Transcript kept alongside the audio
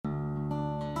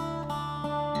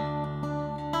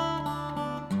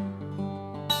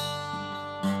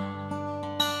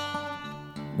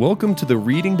Welcome to the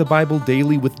Reading the Bible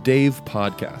Daily with Dave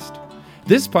podcast.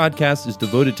 This podcast is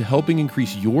devoted to helping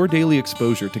increase your daily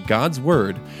exposure to God's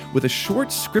Word with a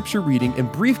short scripture reading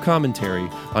and brief commentary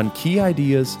on key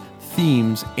ideas,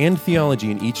 themes, and theology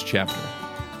in each chapter.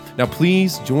 Now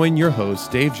please join your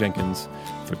host, Dave Jenkins,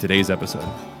 for today's episode.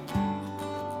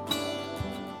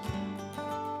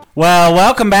 Well,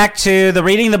 welcome back to the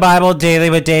Reading the Bible Daily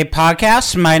with Dave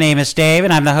podcast. My name is Dave,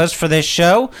 and I'm the host for this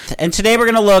show. And today we're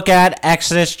going to look at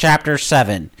Exodus chapter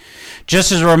 7.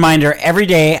 Just as a reminder, every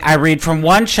day I read from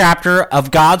one chapter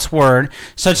of God's Word.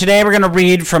 So today we're going to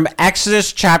read from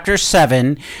Exodus chapter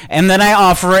 7, and then I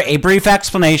offer a brief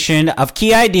explanation of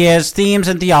key ideas, themes,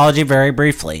 and theology very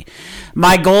briefly.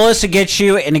 My goal is to get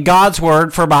you into God's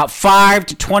Word for about 5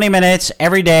 to 20 minutes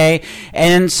every day,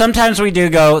 and sometimes we do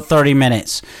go 30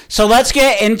 minutes. So let's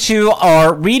get into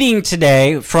our reading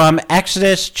today from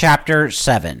Exodus chapter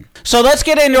 7. So let's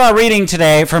get into our reading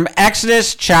today from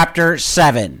Exodus chapter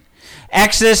 7.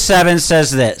 Exodus 7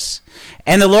 says this,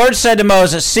 "And the Lord said to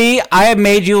Moses, See, I have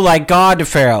made you like God to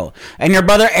Pharaoh, and your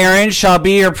brother Aaron shall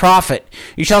be your prophet.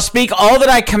 You shall speak all that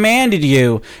I commanded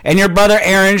you, and your brother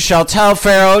Aaron shall tell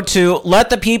Pharaoh to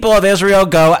let the people of Israel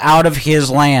go out of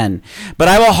his land. But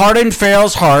I will harden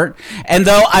Pharaoh's heart, and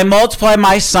though I multiply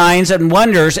my signs and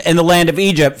wonders in the land of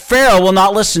Egypt, Pharaoh will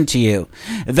not listen to you.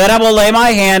 Then I will lay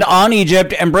my hand on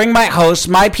Egypt and bring my hosts,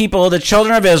 my people, the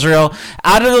children of Israel,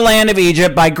 out of the land of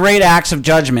Egypt by great acts of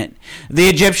judgment. The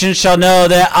Egyptians shall know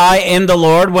that I am the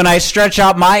Lord when I stretch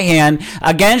out my hand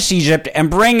against Egypt and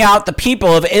bring out the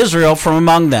people of Israel from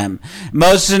among them."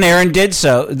 Moses and Aaron did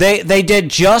so. They did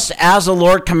just as the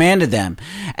Lord commanded them.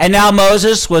 And now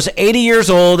Moses was 80 years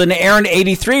old and Aaron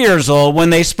 83 years old when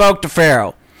they spoke to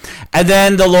Pharaoh. And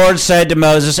then the Lord said to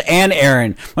Moses and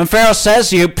Aaron, "When Pharaoh says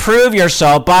to you, prove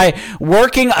yourself by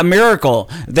working a miracle,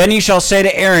 then you shall say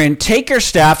to Aaron, Take your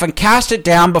staff and cast it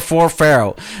down before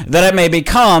Pharaoh, that it may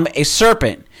become a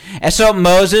serpent." And so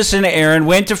Moses and Aaron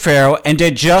went to Pharaoh and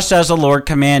did just as the Lord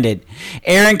commanded.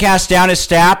 Aaron cast down his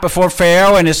staff before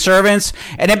Pharaoh and his servants,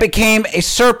 and it became a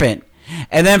serpent.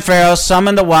 And then Pharaoh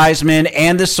summoned the wise men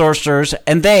and the sorcerers,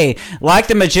 and they, like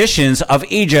the magicians of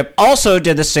Egypt, also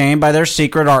did the same by their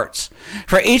secret arts.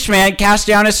 For each man cast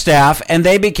down his staff, and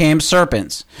they became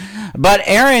serpents. But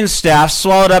Aaron's staff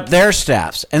swallowed up their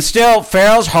staffs, and still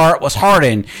Pharaoh's heart was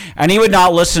hardened, and he would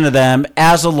not listen to them,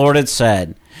 as the Lord had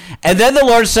said. And then the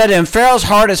Lord said to him, "Pharaoh's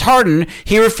heart is hardened.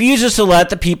 He refuses to let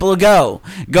the people go.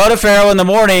 Go to Pharaoh in the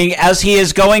morning as he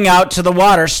is going out to the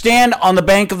water. Stand on the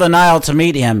bank of the Nile to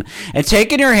meet him, and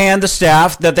take in your hand the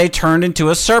staff that they turned into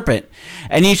a serpent.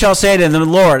 And ye shall say to them, The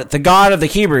Lord, the God of the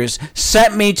Hebrews,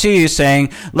 sent me to you, saying,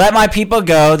 Let my people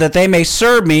go, that they may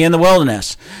serve me in the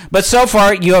wilderness. But so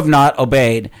far you have not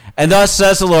obeyed. And thus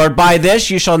says the Lord, By this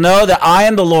you shall know that I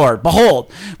am the Lord.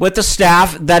 Behold, with the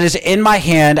staff that is in my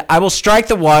hand, I will strike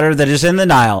the water that is in the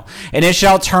Nile, and it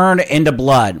shall turn into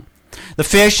blood. The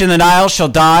fish in the Nile shall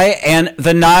die, and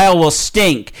the Nile will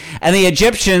stink, and the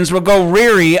Egyptians will go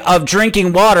weary of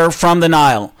drinking water from the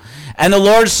Nile. And the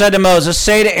Lord said to Moses,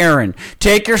 Say to Aaron,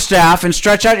 Take your staff and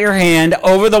stretch out your hand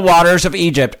over the waters of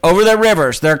Egypt, over their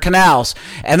rivers, their canals,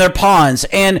 and their ponds,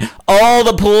 and all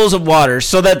the pools of water,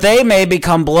 so that they may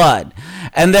become blood.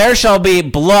 And there shall be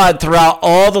blood throughout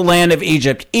all the land of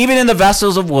Egypt, even in the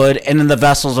vessels of wood and in the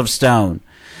vessels of stone.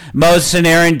 Moses and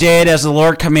Aaron did as the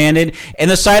Lord commanded. In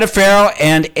the sight of Pharaoh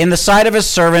and in the sight of his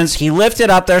servants, he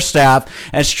lifted up their staff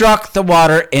and struck the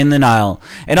water in the Nile.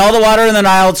 And all the water in the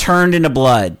Nile turned into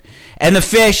blood. And the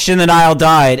fish in the Nile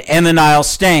died, and the Nile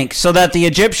stank, so that the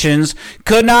Egyptians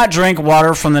could not drink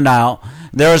water from the Nile.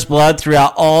 There was blood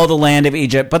throughout all the land of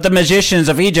Egypt, but the magicians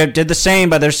of Egypt did the same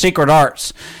by their secret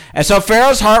arts. And so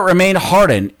Pharaoh's heart remained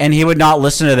hardened, and he would not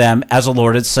listen to them, as the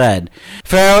Lord had said.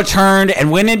 Pharaoh turned and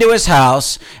went into his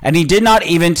house, and he did not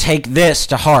even take this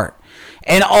to heart.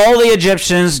 And all the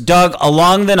Egyptians dug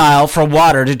along the Nile for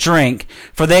water to drink,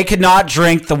 for they could not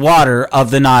drink the water of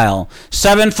the Nile.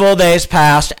 7 full days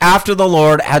passed after the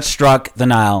Lord had struck the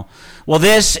Nile. Well,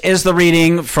 this is the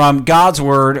reading from God's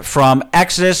Word from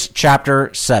Exodus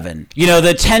chapter 7. You know,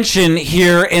 the tension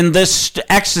here in this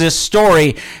Exodus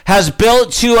story has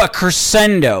built to a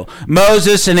crescendo.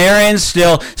 Moses and Aaron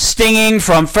still stinging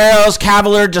from Pharaoh's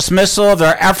cavalier dismissal of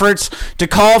their efforts to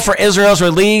call for Israel's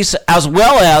release, as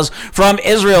well as from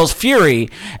Israel's fury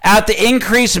at the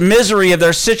increased misery of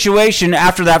their situation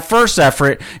after that first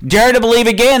effort, dare to believe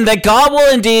again that God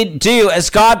will indeed do as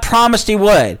God promised he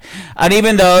would. And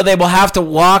even though they will have have to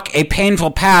walk a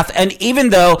painful path. And even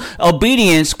though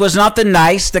obedience was not the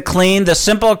nice, the clean, the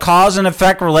simple cause and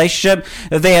effect relationship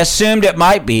that they assumed it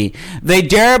might be, they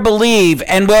dare believe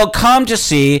and will come to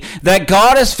see that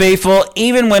God is faithful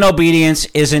even when obedience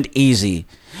isn't easy.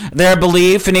 Their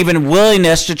belief and even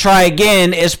willingness to try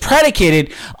again is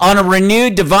predicated on a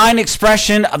renewed divine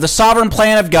expression of the sovereign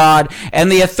plan of God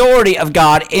and the authority of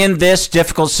God in this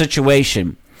difficult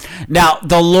situation. Now,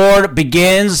 the Lord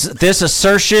begins this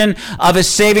assertion of his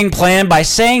saving plan by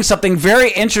saying something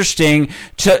very interesting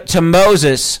to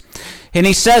Moses. And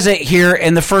he says it here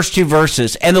in the first two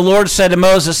verses. And the Lord said to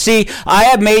Moses, "See, I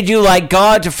have made you like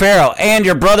God to Pharaoh, and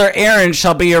your brother Aaron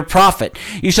shall be your prophet.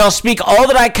 You shall speak all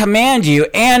that I command you,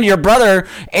 and your brother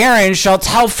Aaron shall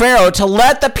tell Pharaoh to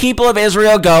let the people of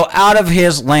Israel go out of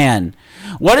his land."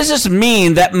 What does this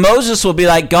mean that Moses will be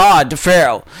like God to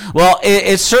Pharaoh? Well,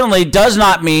 it certainly does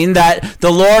not mean that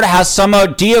the Lord has somehow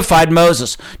deified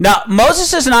Moses. Now,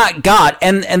 Moses is not God,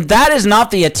 and that is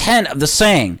not the intent of the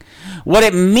saying. What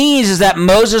it means is that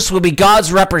Moses will be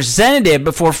God's representative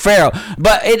before Pharaoh.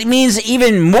 But it means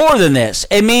even more than this.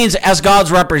 It means as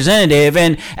God's representative,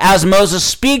 and as Moses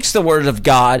speaks the word of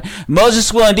God,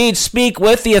 Moses will indeed speak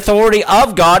with the authority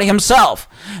of God himself.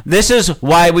 This is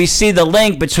why we see the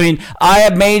link between "I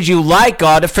have made you like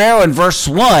God" to Pharaoh in verse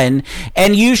 1,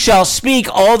 and "you shall speak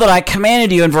all that I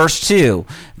commanded you" in verse 2.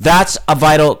 That's a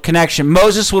vital connection.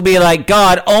 Moses will be like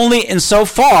God only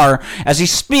insofar as he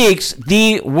speaks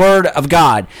the word of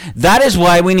God. That is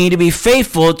why we need to be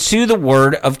faithful to the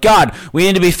word of God. We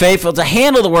need to be faithful to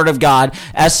handle the word of God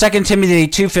as 2 Timothy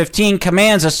 2:15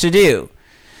 commands us to do.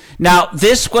 Now,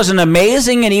 this was an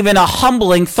amazing and even a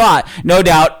humbling thought. No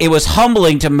doubt it was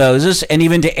humbling to Moses and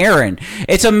even to Aaron.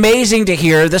 It's amazing to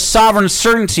hear the sovereign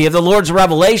certainty of the Lord's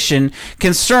revelation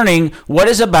concerning what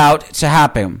is about to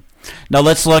happen. Now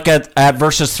let's look at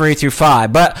verses 3 through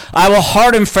 5. "But I will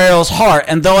harden Pharaoh's heart,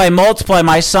 and though I multiply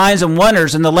my signs and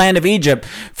wonders in the land of Egypt,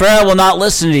 Pharaoh will not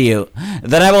listen to you.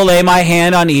 Then I will lay my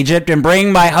hand on Egypt and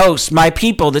bring my host, my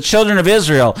people, the children of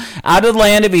Israel, out of the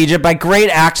land of Egypt by great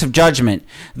acts of judgment.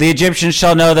 The Egyptians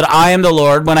shall know that I am the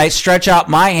Lord when I stretch out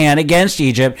my hand against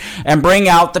Egypt and bring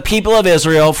out the people of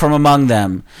Israel from among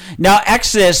them." Now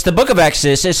Exodus, the book of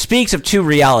Exodus, it speaks of two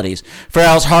realities: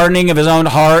 Pharaoh's hardening of his own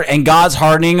heart and God's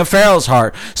hardening of Pharaoh's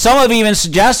heart. Some have even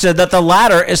suggested that the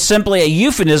latter is simply a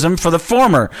euphemism for the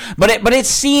former, but it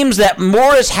seems that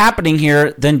more is happening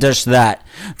here than just that.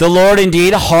 The Lord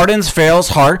indeed hardens Pharaoh's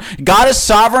heart. God is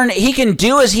sovereign. He can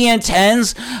do as he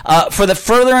intends for the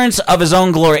furtherance of his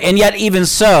own glory. And yet even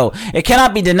so, it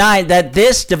cannot be denied that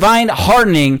this divine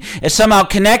hardening is somehow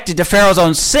connected to Pharaoh's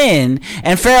own sin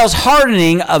and Pharaoh's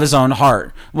hardening of his own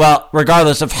heart. Well,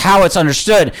 regardless of how it's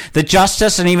understood, the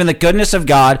justice and even the goodness of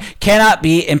God cannot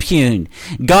be impugned.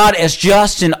 God is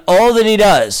just in all that he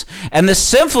does. And the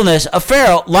sinfulness of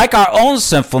Pharaoh, like our own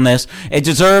sinfulness, it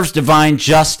deserves divine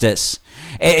justice.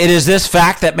 It is this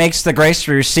fact that makes the grace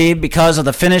we receive because of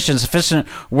the finished and sufficient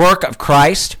work of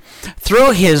Christ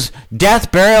through his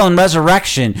death, burial, and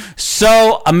resurrection.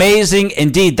 So amazing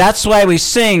indeed. That's why we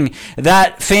sing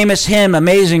that famous hymn,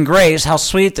 "Amazing Grace, How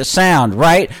Sweet the Sound,"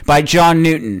 right? By John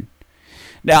Newton.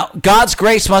 Now, God's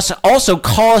grace must also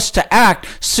call us to act.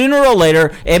 Sooner or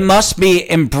later, it must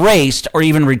be embraced or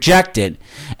even rejected.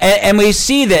 And we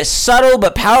see this subtle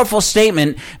but powerful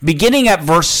statement beginning at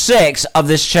verse 6 of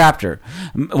this chapter,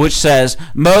 which says,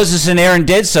 "Moses and Aaron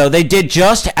did so. They did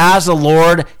just as the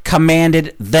Lord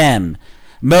commanded them."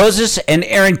 Moses and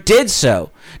Aaron did so.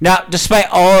 Now, despite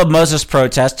all of Moses'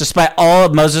 protests, despite all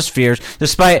of Moses' fears,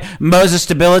 despite Moses'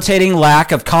 debilitating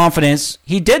lack of confidence,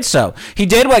 he did so. He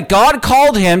did what God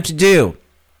called him to do.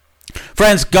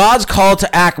 Friends, God's call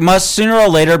to act must sooner or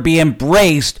later be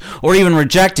embraced or even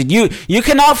rejected. You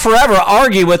cannot forever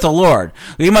argue with the Lord.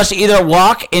 You must either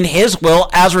walk in his will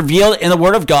as revealed in the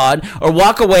word of God or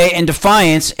walk away in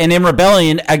defiance and in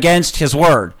rebellion against his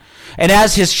word. And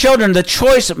as his children, the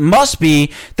choice must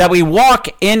be that we walk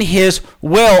in his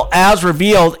will as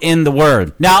revealed in the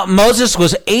word. Now, Moses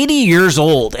was 80 years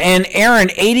old and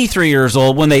Aaron 83 years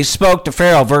old when they spoke to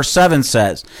Pharaoh, verse 7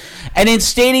 says. And in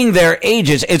stating their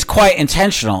ages, it's quite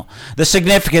intentional. The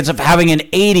significance of having an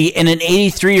 80 and an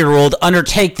 83-year-old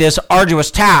undertake this arduous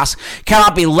task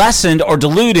cannot be lessened or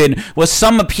diluted with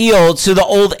some appeal to the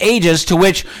old ages to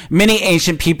which many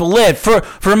ancient people lived.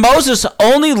 For Moses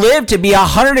only lived to be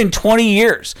 120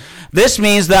 years. This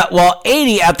means that while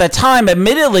 80 at the time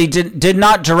admittedly did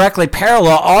not directly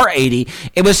parallel our 80,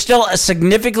 it was still a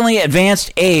significantly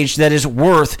advanced age that is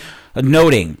worth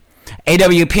noting.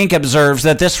 A.W. Pink observes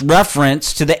that this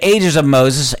reference to the ages of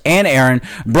Moses and Aaron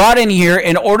brought in here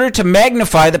in order to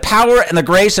magnify the power and the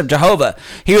grace of Jehovah.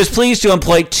 He was pleased to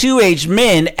employ two aged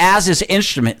men as his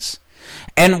instruments.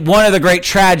 And one of the great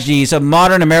tragedies of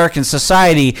modern American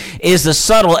society is the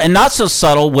subtle and not so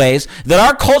subtle ways that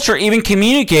our culture even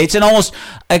communicates an almost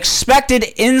expected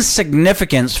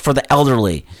insignificance for the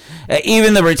elderly.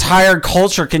 Even the retired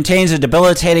culture contains a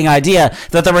debilitating idea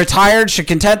that the retired should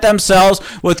content themselves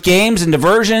with games and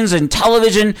diversions and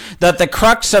television, that the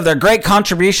crux of their great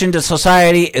contribution to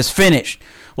society is finished.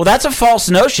 Well, that's a false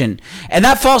notion. And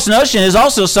that false notion is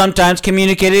also sometimes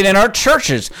communicated in our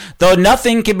churches, though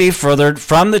nothing can be furthered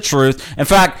from the truth. In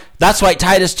fact, that's why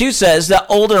Titus 2 says that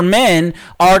older men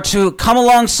are to come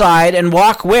alongside and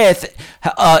walk with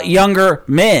younger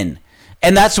men.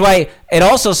 And that's why it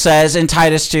also says in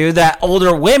Titus 2 that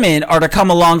older women are to come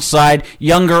alongside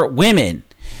younger women.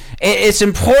 It's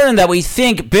important that we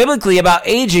think biblically about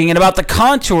aging and about the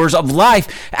contours of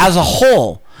life as a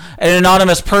whole. An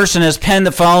anonymous person has penned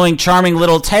the following charming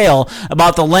little tale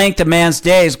about the length of man's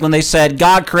days when they said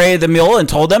God created the mule and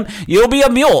told him, "You'll be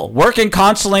a mule, working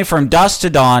constantly from dusk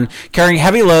to dawn, carrying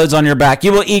heavy loads on your back.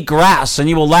 You will eat grass and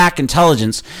you will lack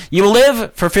intelligence. You will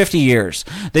live for 50 years.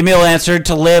 The mule answered,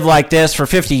 "To live like this for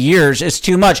 50 years is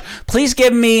too much. Please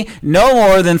give me no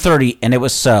more than 30. And it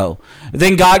was so.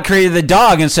 Then God created the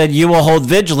dog and said, "You will hold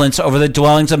vigilance over the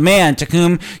dwellings of man, to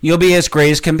whom you'll be his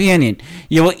greatest companion.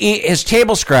 You will eat his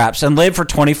table scraps and live for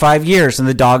 25 years. And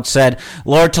the dog said,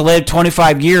 "Lord, to live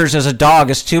 25 years as a dog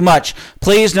is too much.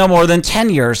 Please no more than 10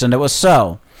 years. And it was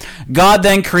so. God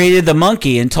then created the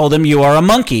monkey and told him, "You are a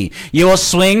monkey. You will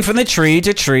swing from the tree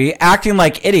to tree, acting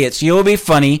like idiots. You will be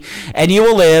funny, and you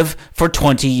will live for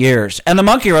 20 years. And the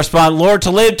monkey responded, "Lord,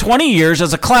 to live 20 years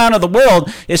as a clown of the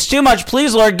world is too much.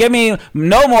 Please, Lord, give me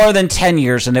no more than 10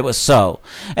 years. And it was so.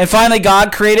 And finally,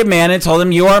 God created man and told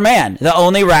him, "You are man, the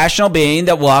only rational being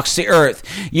that walks the earth.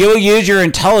 You will use your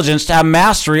intelligence to have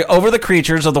mastery over the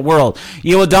creatures of the world.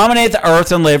 You will dominate the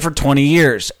earth and live for 20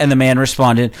 years. And the man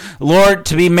responded, "Lord,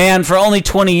 to be man for only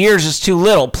 20 years is too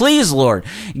little. Please, Lord,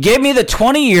 give me the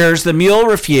 20 years the mule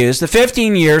refused, the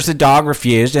 15 years the dog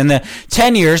refused, and the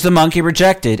 10 years the monkey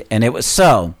rejected." And it was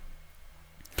so.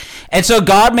 And so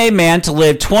God made man to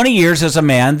live 20 years as a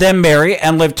man, then marry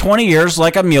and live 20 years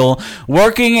like a mule,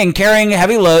 working and carrying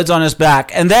heavy loads on his back.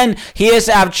 And then he is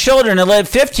to have children and live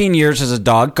 15 years as a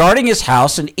dog, guarding his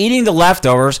house and eating the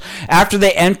leftovers after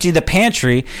they empty the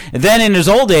pantry. Then in his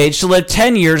old age to live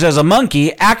 10 years as a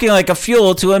monkey, acting like a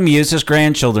fool to amuse his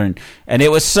grandchildren. And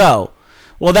it was so.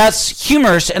 Well, that's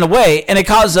humorous in a way, and it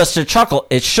causes us to chuckle.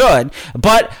 It should,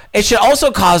 but it should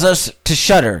also cause us to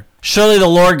shudder. Surely the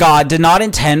Lord God did not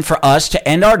intend for us to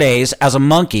end our days as a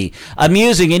monkey,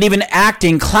 amusing and even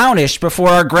acting clownish before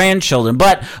our grandchildren.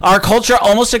 But our culture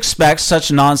almost expects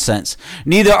such nonsense.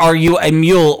 Neither are you a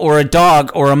mule or a dog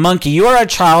or a monkey. You are a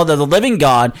child of the living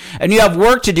God, and you have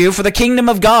work to do for the kingdom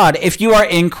of God if you are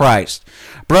in Christ.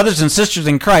 Brothers and sisters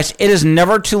in Christ, it is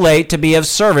never too late to be of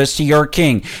service to your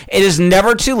King. It is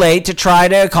never too late to try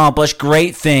to accomplish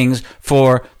great things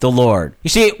for the Lord. You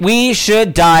see, we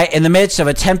should die in the midst of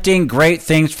attempting great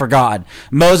things for God.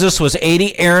 Moses was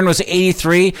 80, Aaron was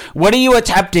 83. What are you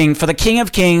attempting for the King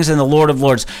of Kings and the Lord of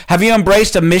Lords? Have you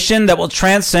embraced a mission that will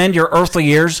transcend your earthly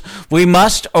years? We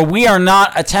must, or we are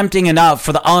not attempting enough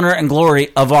for the honor and glory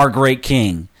of our great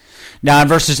King. Now in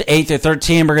verses 8 through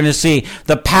 13, we're going to see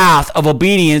the path of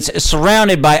obedience is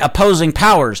surrounded by opposing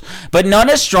powers, but none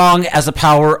as strong as the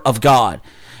power of God.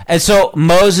 And so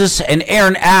Moses and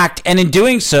Aaron act, and in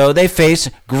doing so, they face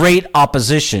great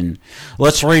opposition.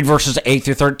 Let's read verses 8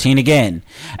 through 13 again.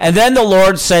 And then the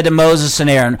Lord said to Moses and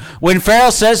Aaron, "When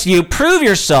Pharaoh says to you, 'Prove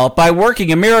yourself by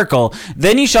working a miracle,'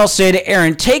 then you shall say to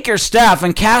Aaron, 'Take your staff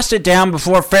and cast it down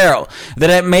before Pharaoh, that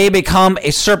it may become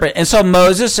a serpent.' And so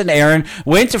Moses and Aaron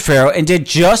went to Pharaoh and did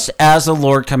just as the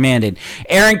Lord commanded.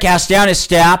 Aaron cast down his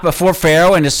staff before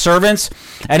Pharaoh and his servants,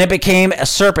 and it became a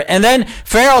serpent. And then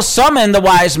Pharaoh summoned the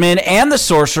wise men and the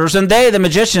sorcerers, and they, the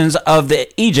magicians of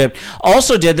Egypt,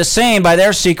 also did the same by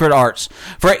their secret arts.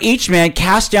 For each man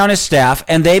cast down his staff,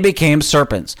 and they became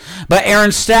serpents. But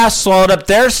Aaron's staff swallowed up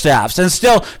their staffs, and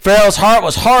still Pharaoh's heart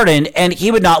was hardened, and he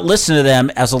would not listen to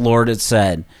them, as the Lord had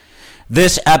said."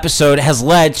 This episode has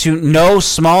led to no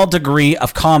small degree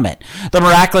of comment. The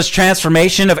miraculous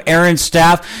transformation of Aaron's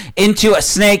staff into a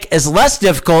snake is less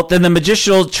difficult than the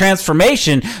magical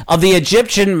transformation of the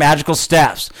Egyptian magical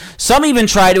staffs. Some even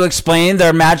try to explain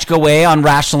their magic away on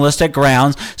rationalistic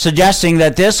grounds, suggesting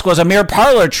that this was a mere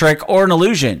parlor trick or an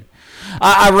illusion.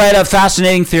 I read a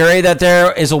fascinating theory that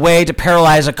there is a way to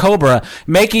paralyze a cobra,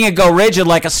 making it go rigid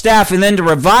like a staff and then to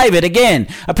revive it again.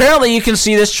 Apparently, you can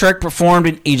see this trick performed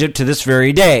in Egypt to this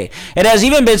very day. It has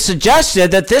even been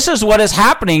suggested that this is what is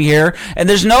happening here, and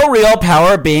there's no real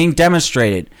power being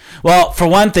demonstrated. Well, for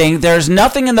one thing, there's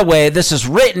nothing in the way this is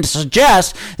written to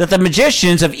suggest that the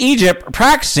magicians of Egypt are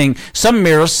practicing some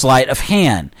mere sleight of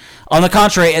hand. On the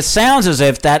contrary, it sounds as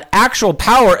if that actual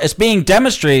power is being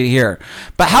demonstrated here.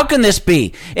 But how can this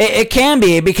be? It can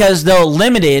be because though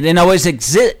limited and always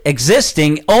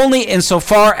existing only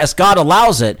insofar as God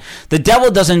allows it, the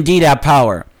devil does indeed have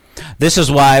power. This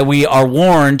is why we are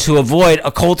warned to avoid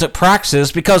occultic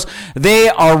practices, because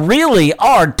they really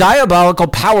are diabolical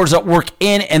powers at work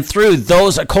in and through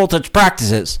those occultic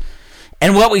practices.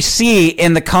 And what we see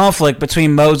in the conflict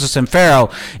between Moses and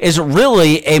Pharaoh is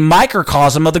really a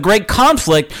microcosm of the great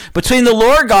conflict between the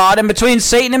Lord God and between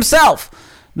Satan himself.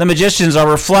 The magicians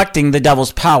are reflecting the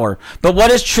devil's power. But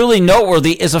what is truly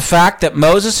noteworthy is the fact that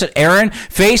Moses and Aaron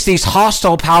face these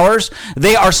hostile powers.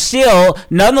 They are still,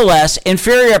 nonetheless,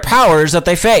 inferior powers that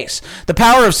they face. The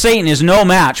power of Satan is no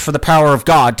match for the power of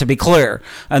God, to be clear.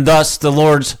 And thus, the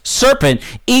Lord's serpent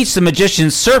eats the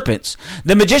magician's serpents.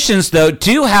 The magicians, though,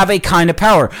 do have a kind of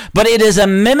power, but it is a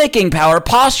mimicking power,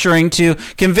 posturing to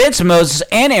convince Moses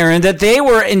and Aaron that they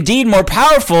were indeed more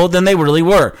powerful than they really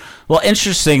were. Well,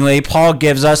 interestingly, Paul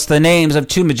gives us the names of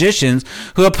two magicians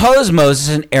who oppose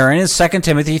Moses and Aaron in 2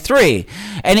 Timothy 3.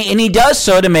 And he does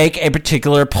so to make a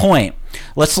particular point.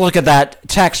 Let's look at that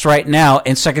text right now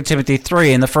in 2 Timothy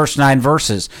 3 in the first 9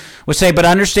 verses, which say, "But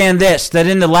understand this, that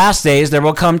in the last days there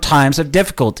will come times of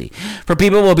difficulty. For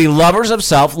people will be lovers of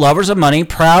self, lovers of money,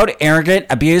 proud, arrogant,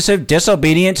 abusive,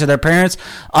 disobedient to their parents,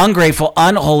 ungrateful,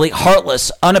 unholy, heartless,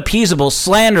 unappeasable,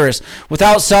 slanderous,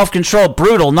 without self-control,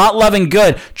 brutal, not loving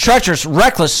good, treacherous,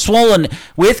 reckless, swollen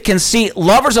with conceit,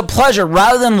 lovers of pleasure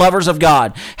rather than lovers of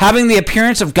God, having the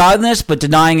appearance of godliness but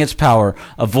denying its power.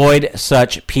 Avoid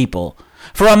such people.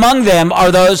 For among them are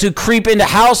those who creep into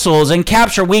households and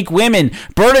capture weak women,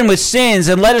 burdened with sins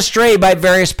and led astray by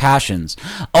various passions,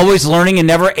 always learning and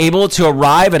never able to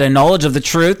arrive at a knowledge of the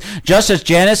truth, just as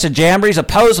Jannes and Jambres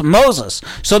opposed Moses.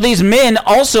 So these men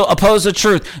also oppose the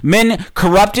truth, men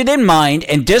corrupted in mind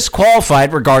and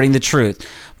disqualified regarding the truth.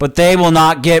 But they will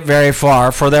not get very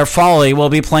far, for their folly will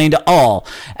be plain to all,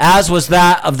 as was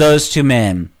that of those two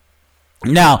men."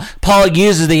 Now, Paul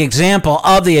uses the example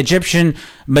of the Egyptian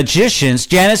magicians,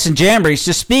 Jannes and Jambres,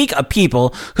 to speak of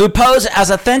people who pose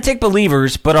as authentic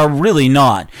believers but are really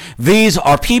not. These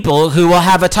are people who will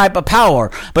have a type of power,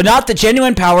 but not the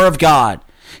genuine power of God.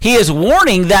 He is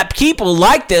warning that people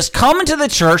like this come into the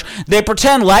church, they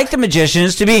pretend like the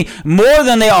magicians to be more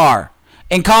than they are.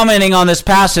 In commenting on this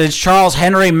passage, Charles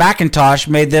Henry Mackintosh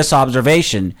made this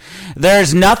observation: "There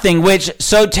is nothing which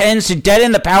so tends to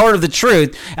deaden the power of the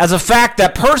truth as the fact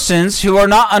that persons who are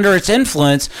not under its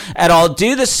influence at all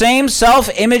do the same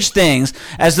self-image things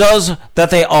as those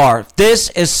that they are. This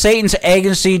is Satan's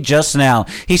agency just now.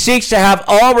 He seeks to have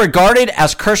all regarded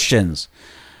as Christians.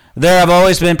 There have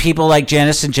always been people like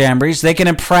Jannes and Jambres. They can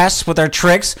impress with their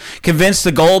tricks, convince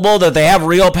the gullible that they have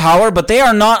real power, but they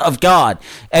are not of God.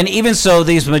 And even so,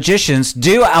 these magicians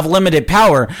do have limited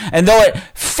power, and though it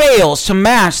fails to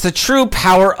match the true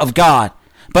power of God.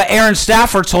 But Aaron's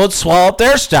staff are told to swallow up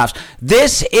their staffs.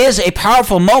 This is a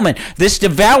powerful moment, this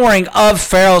devouring of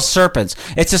Pharaoh's serpents.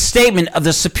 It's a statement of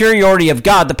the superiority of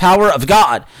God, the power of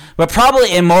God, but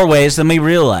probably in more ways than we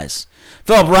realize.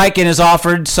 Philip Ryken has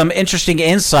offered some interesting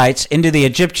insights into the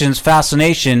Egyptians'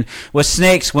 fascination with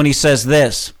snakes when he says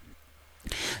this: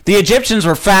 "The Egyptians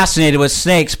were fascinated with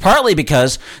snakes partly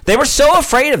because they were so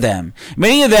afraid of them.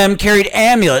 Many of them carried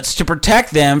amulets to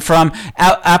protect them from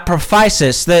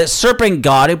Apophis, the serpent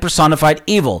god who personified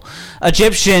evil.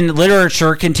 Egyptian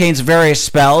literature contains various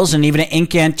spells and even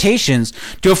incantations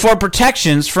to afford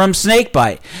protections from snake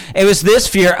bite. It was this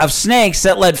fear of snakes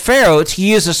that led Pharaoh to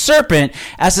use a serpent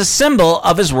as a symbol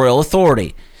of his royal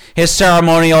authority. His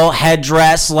ceremonial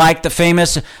headdress, like the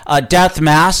famous death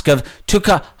mask of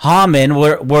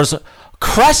Tutankhamun, was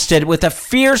crested with a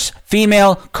fierce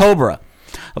female cobra.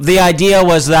 The idea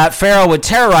was that Pharaoh would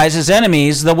terrorize his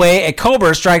enemies the way a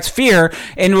cobra strikes fear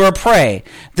into her prey.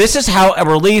 This is how a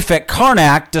relief at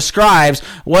Karnak describes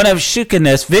one of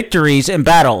Shuken's victories in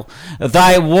battle.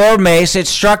 Thy war mace, it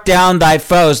struck down thy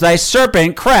foes. Thy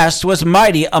serpent crest was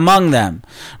mighty among them,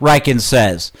 Ryken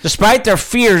says. Despite their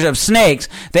fears of snakes,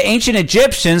 the ancient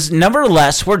Egyptians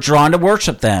nevertheless were drawn to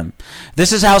worship them.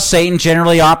 This is how Satan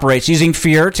generally operates, using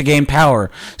fear to gain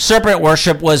power. Serpent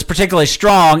worship was particularly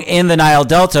strong in the Nile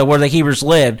Delta, Delta where the Hebrews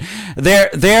lived. There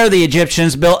the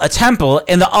Egyptians built a temple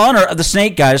in the honor of the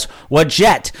snake goddess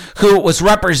Wadjet, who was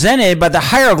represented by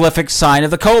the hieroglyphic sign of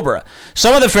the cobra.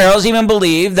 Some of the pharaohs even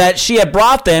believed that she had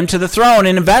brought them to the throne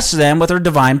and invested them with her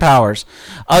divine powers.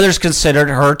 Others considered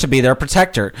her to be their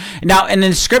protector. Now, in an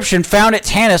inscription found at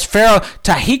Tanis, Pharaoh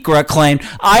Tahikra claimed,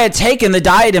 "I had taken the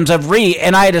diadems of Re,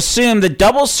 and I had assumed the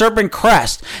double serpent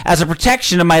crest as a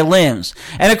protection of my limbs."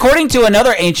 And according to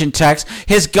another ancient text,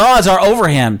 his gods are over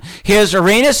him. His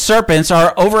Uranus serpents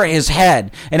are over his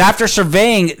head. And after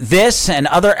surveying this and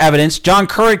other evidence, John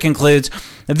Curry concludes,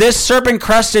 this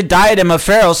serpent-crested diadem of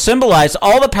Pharaoh symbolized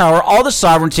all the power, all the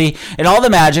sovereignty, and all the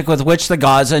magic with which the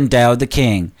gods endowed the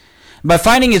king. By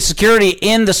finding his security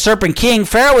in the serpent king,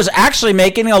 Pharaoh was actually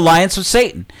making an alliance with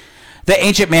Satan. The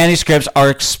ancient manuscripts are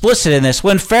explicit in this.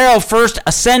 When Pharaoh first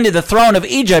ascended the throne of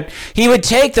Egypt, he would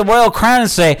take the royal crown and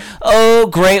say, "O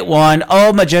great one,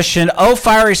 O magician, O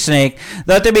fiery snake,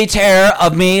 let there be terror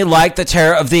of me like the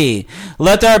terror of thee.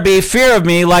 Let there be fear of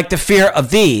me like the fear of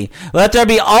thee. Let there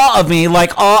be awe of me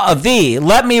like awe of thee.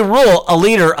 Let me rule, a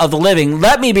leader of the living.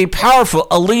 Let me be powerful,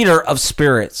 a leader of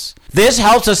spirits." This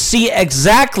helps us see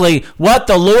exactly what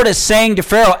the Lord is saying to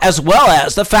Pharaoh, as well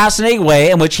as the fascinating way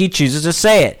in which he chooses to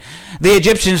say it. The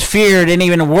Egyptians feared and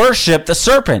even worshipped the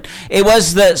serpent. It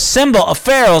was the symbol of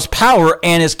Pharaoh's power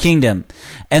and his kingdom.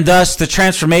 And thus the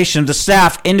transformation of the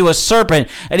staff into a serpent,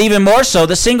 and even more so,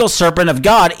 the single serpent of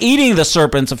God eating the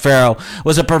serpents of Pharaoh,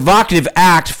 was a provocative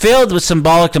act filled with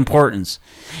symbolic importance.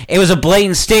 It was a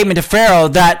blatant statement to Pharaoh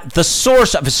that the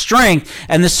source of his strength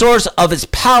and the source of his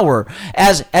power,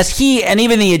 as he and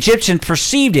even the Egyptians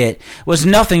perceived it, was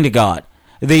nothing to God.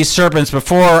 These serpents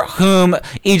before whom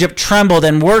Egypt trembled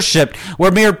and worshipped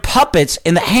were mere puppets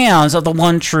in the hands of the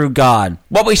one true God.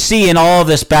 What we see in all of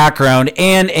this background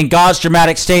and in God's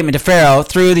dramatic statement to Pharaoh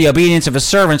through the obedience of his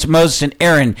servants Moses and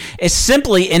Aaron is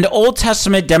simply an Old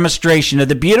Testament demonstration of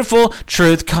the beautiful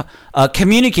truth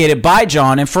communicated by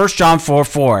John in 1 John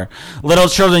 4:4. Little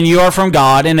children, you are from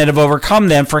God and have overcome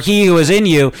them, for he who is in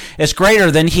you is greater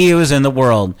than he who is in the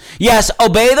world. Yes,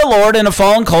 obey the Lord in a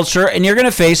fallen culture, and you're going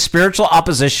to face spiritual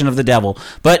opposition of the devil.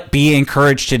 But be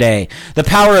encouraged today. The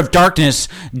power of darkness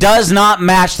does not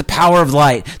match the power of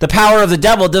light. The power of the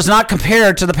devil does not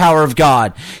compare to the power of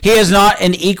God. He is not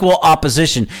in equal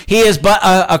opposition. He is but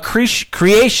a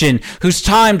creation whose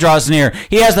time draws near.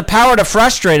 He has the power to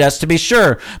frustrate us, to be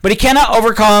sure, but he cannot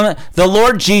overcome the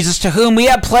Lord Jesus, to whom we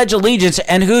have pledged allegiance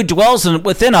and who dwells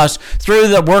within us through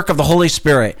the work of the Holy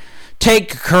Spirit.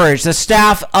 Take courage. The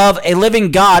staff of a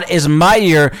living God is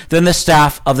mightier than the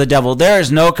staff of the devil. There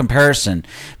is no comparison.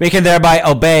 We can thereby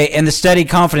obey in the steady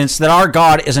confidence that our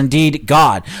God is indeed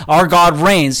God. Our God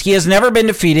reigns. He has never been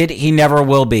defeated. He never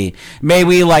will be. May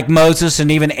we, like Moses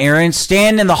and even Aaron,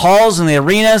 stand in the halls and the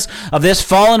arenas of this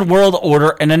fallen world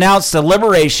order and announce the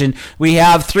liberation we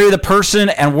have through the person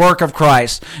and work of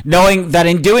Christ, knowing that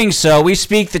in doing so, we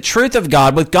speak the truth of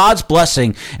God with God's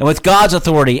blessing and with God's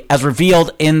authority as revealed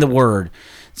in the Word.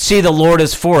 See, the Lord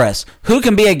is for us. Who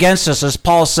can be against us, as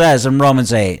Paul says in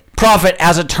Romans 8? Prophet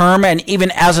as a term and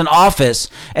even as an office,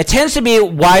 it tends to be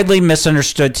widely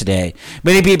misunderstood today.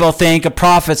 Many people think of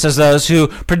prophets as those who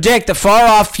predict the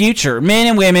far-off future, men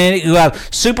and women who have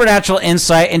supernatural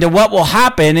insight into what will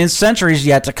happen in centuries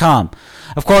yet to come.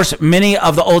 Of course, many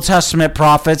of the Old Testament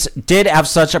prophets did have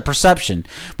such a perception.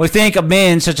 We think of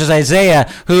men such as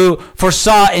Isaiah, who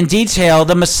foresaw in detail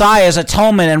the Messiah's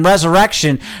atonement and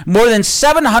resurrection more than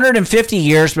 750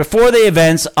 years before the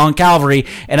events on Calvary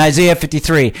in Isaiah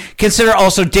 53. Consider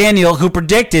also Daniel, who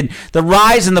predicted the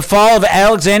rise and the fall of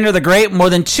Alexander the Great more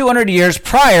than 200 years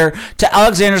prior to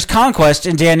Alexander's conquest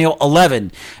in Daniel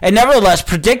 11. And nevertheless,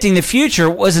 predicting the future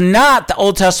was not the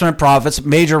Old Testament prophet's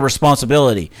major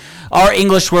responsibility. Our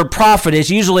English word prophet is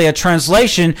usually a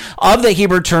translation of the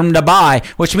Hebrew term nabai,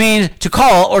 which means to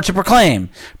call or to proclaim.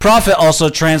 Prophet also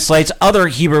translates other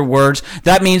Hebrew words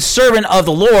that means servant of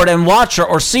the Lord and watcher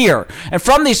or seer. And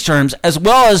from these terms, as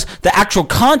well as the actual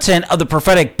content of the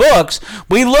prophetic books,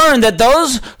 we learn that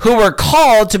those who were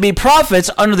called to be prophets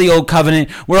under the Old Covenant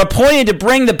were appointed to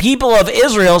bring the people of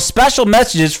Israel special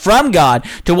messages from God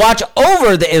to watch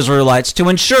over the Israelites to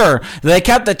ensure that they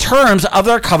kept the terms of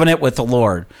their covenant with the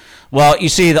Lord. Well, you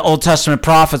see, the Old Testament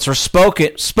prophets were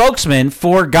spokesmen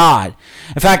for God.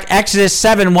 In fact, Exodus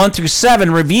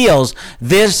 7:1-7 reveals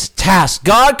this task.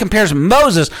 God compares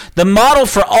Moses, the model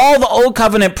for all the Old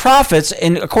Covenant prophets,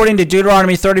 according to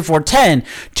Deuteronomy 34:10,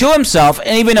 to himself,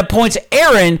 and even appoints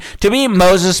Aaron to be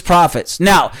Moses' prophets.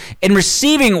 Now, in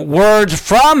receiving words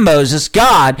from Moses,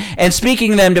 God, and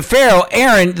speaking them to Pharaoh,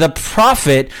 Aaron, the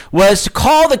prophet, was to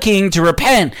call the king to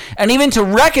repent, and even to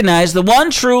recognize the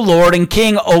one true Lord and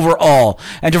King over all,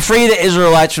 and to free the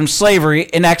Israelites from slavery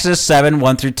in Exodus 7,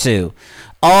 1 through 2.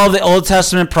 All the Old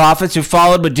Testament prophets who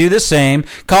followed would do the same,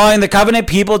 calling the covenant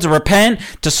people to repent,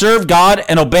 to serve God,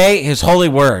 and obey his holy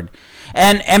word.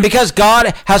 And because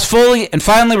God has fully and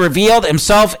finally revealed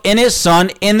himself in his Son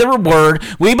in the Word,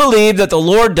 we believe that the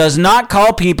Lord does not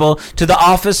call people to the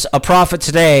office of prophet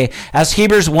today, as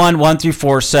Hebrews 1, 1 through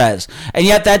 4 says. And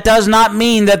yet that does not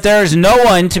mean that there is no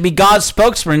one to be God's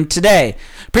spokesman today.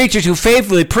 Preachers who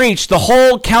faithfully preach the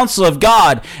whole counsel of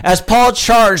God, as Paul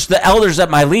charged the elders at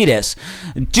Miletus,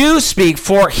 do speak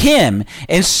for him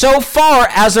in so far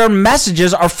as their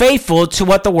messages are faithful to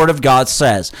what the Word of God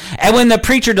says. And when the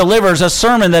preacher delivers a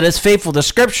sermon that is faithful to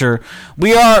Scripture,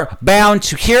 we are bound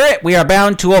to hear it, we are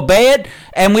bound to obey it,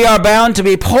 and we are bound to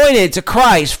be pointed to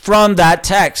Christ from that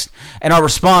text. And our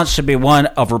response should be one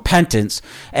of repentance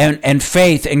and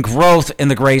faith and growth in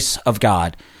the grace of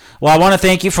God. Well, I want to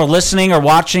thank you for listening or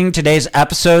watching today's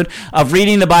episode of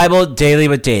Reading the Bible Daily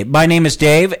with Dave. My name is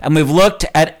Dave, and we've looked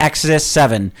at Exodus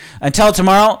 7. Until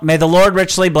tomorrow, may the Lord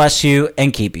richly bless you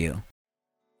and keep you.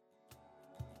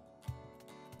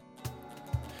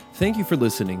 Thank you for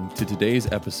listening to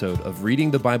today's episode of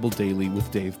Reading the Bible Daily with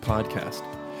Dave podcast.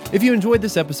 If you enjoyed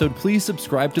this episode, please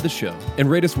subscribe to the show and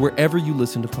rate us wherever you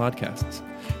listen to podcasts.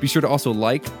 Be sure to also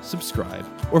like, subscribe,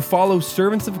 or follow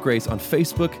Servants of Grace on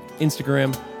Facebook,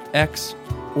 Instagram, X,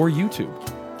 or YouTube.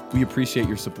 We appreciate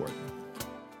your support.